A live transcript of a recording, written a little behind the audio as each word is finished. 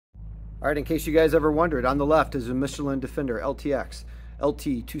All right, in case you guys ever wondered, on the left is a Michelin Defender LTX,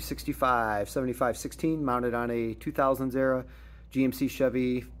 LT265 7516, mounted on a 2000s era GMC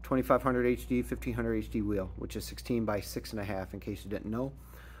Chevy 2500 HD 1500 HD wheel, which is 16 by 6.5 in case you didn't know.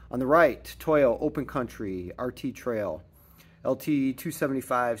 On the right, Toyo Open Country RT Trail,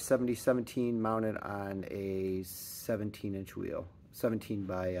 LT275 7017, mounted on a 17-inch wheel, 17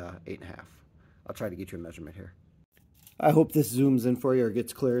 by 8.5. I'll try to get you a measurement here. I hope this zooms in for you or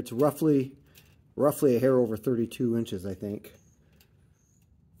gets clear. It's roughly a hair over 32 inches, I think,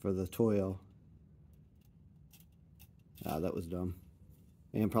 for the Toyo. Ah, that was dumb.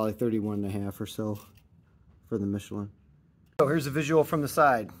 And probably 31.5 or so for the Michelin. So here's a visual from the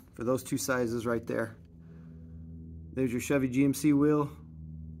side for those two sizes right there. There's your Chevy GMC wheel.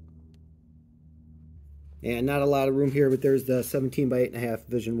 And not a lot of room here, but there's the 17 by 8.5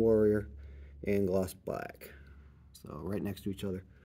 Vision Warrior in gloss black. So right next to each other.